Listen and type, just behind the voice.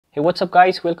Hey, what's up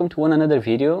guys, welcome to another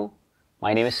video.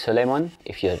 My name is Suli-Man.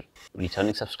 If you're a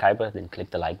returning subscriber, then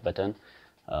click the like button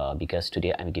because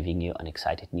today I'm giving you an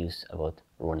exciting news about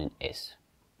Ronin-S.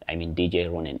 I mean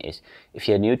DJ Ronin-S. If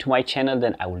you're new to my channel,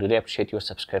 then I would really appreciate your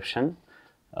subscription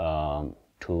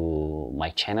to my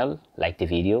channel. Like the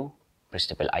video, press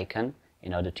the bell icon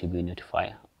in order to be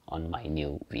notified on my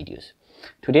new videos.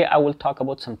 Today I will talk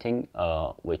about something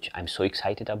which I'm so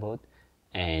excited about,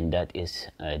 and that is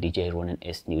DJ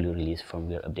Ronin-S newly released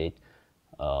firmware update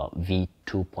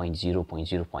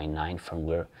V2.0.0.90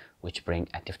 firmware, which bring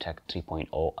ActiveTrack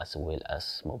 3.0 as well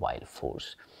as mobile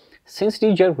force. Since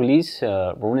DJ released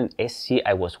Ronin-sc,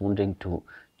 I was wondering to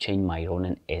change my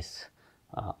Ronin-S.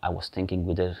 I was thinking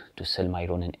whether to sell my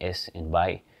Ronin-S and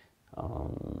buy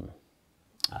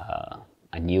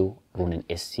a new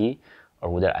Ronin-sc, or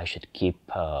whether I should keep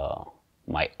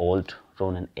my old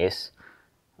Ronin-S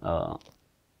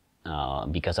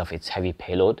because of its heavy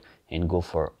payload and go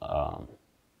for a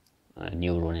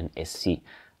new Ronin-sc.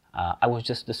 I was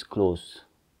just this close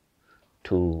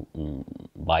to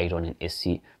buy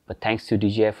Ronin-sc, but thanks to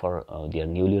DJI for their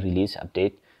newly released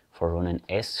update for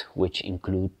Ronin-S, which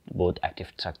include both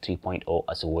ActiveTrack 3.0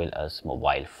 as well as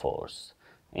mobile force,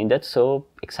 and that's so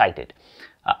excited.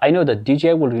 I know that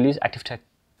DJI will release ActiveTrack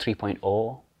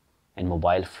 3.0 and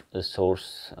mobile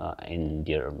source in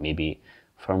their maybe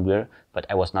firmware, but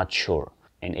I was not sure,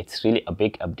 and it's really a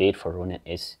big update for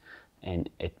Ronin-S, and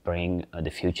it brings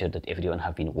the future that everyone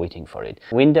have been waiting for it.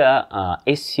 When the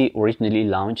SC originally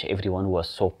launched, everyone was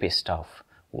so pissed off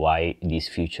why these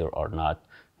features are not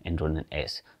in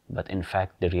Ronin-S, but in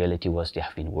fact the reality was they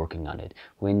have been working on it.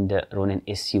 When the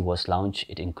Ronin-sc was launched,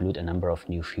 it included a number of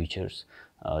new features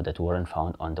that weren't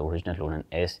found on the original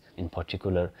Ronin-S, in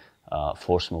particular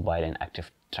Force Mobile and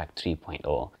ActiveTrack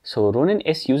 3.0. So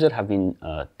Ronin-S users have been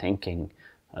thinking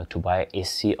to buy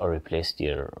SC or replace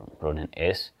their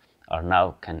Ronin-S, or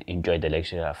now can enjoy the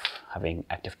luxury of having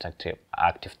ActiveTrack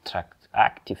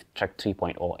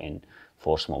 3.0 and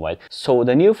Force Mobile. So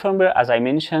the new firmware, as I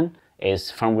mentioned,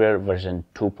 is firmware version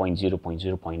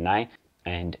 2.0.0.9,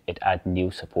 and it adds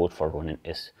new support for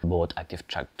Ronin-S, both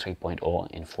ActiveTrack 3.0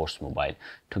 and Force Mobile.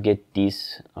 To get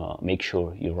these, make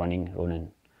sure you're running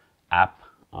Ronin app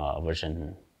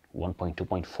version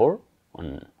 1.2.4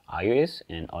 on iOS,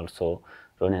 and also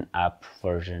Ronin app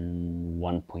version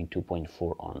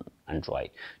 1.2.4 on Android.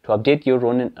 To update your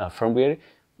Ronin firmware,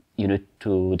 you need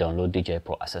to download DJI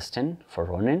Pro Assistant for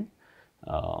Ronin,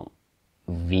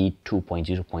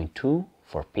 V2.0.2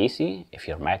 for PC. If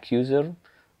you're a Mac user,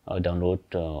 download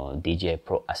DJI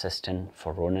Pro Assistant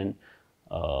for Ronin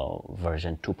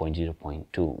version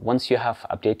 2.0.2. Once you have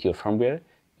updated your firmware,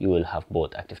 you will have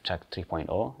both ActiveTrack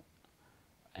 3.0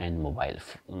 and mobile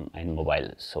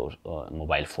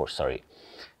force. Sorry.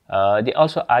 They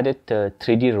also added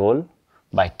 3D roll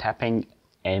by tapping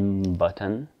M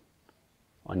button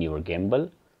on your gimbal.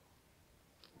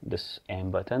 This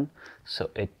M button, so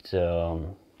it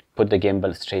put the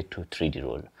gimbal straight to 3D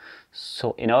roll.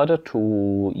 So in order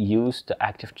to use the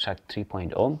ActiveTrack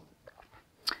 3.0,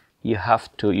 you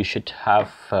should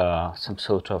have some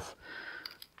sort of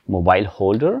mobile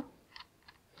holder.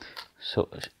 So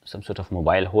some sort of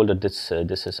mobile holder. This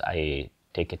is, I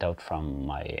take it out from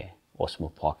my Osmo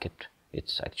Pocket.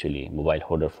 It's actually mobile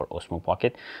holder for Osmo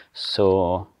Pocket.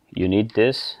 So you need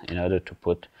this in order to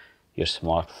put your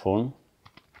smartphone,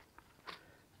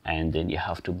 and then you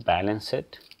have to balance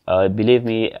it. Believe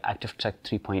me, ActiveTrack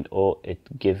 3.0,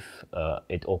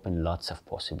 it opened lots of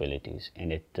possibilities,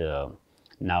 and it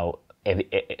now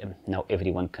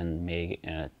everyone can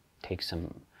take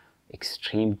some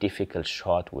extreme difficult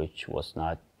shot which was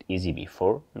not easy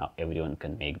before. Now everyone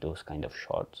can make those kind of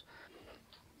shots.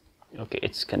 Okay,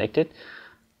 it's connected.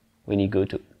 When you go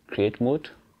to create mode,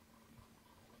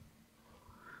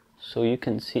 so you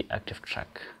can see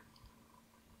ActiveTrack.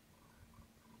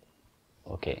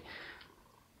 Okay,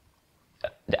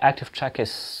 the ActiveTrack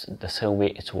is the same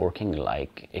way it's working.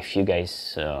 Like if you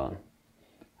guys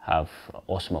have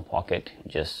Osmo Pocket,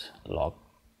 just lock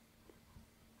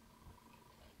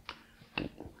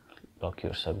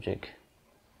your subject,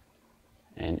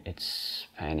 and it's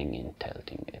panning and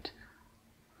tilting it.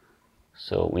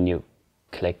 So when you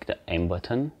click the M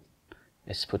button,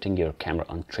 it's putting your camera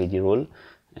on 3D roll,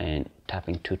 and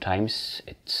tapping 2 times,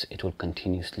 it will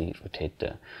continuously rotate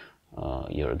the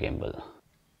your gimbal,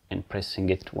 and pressing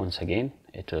it once again,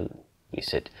 it will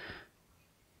reset.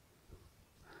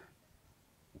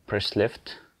 Press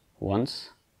left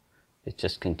once, it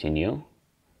just continue,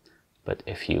 but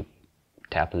if you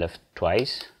tap left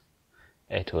twice,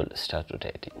 it will start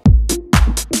rotating.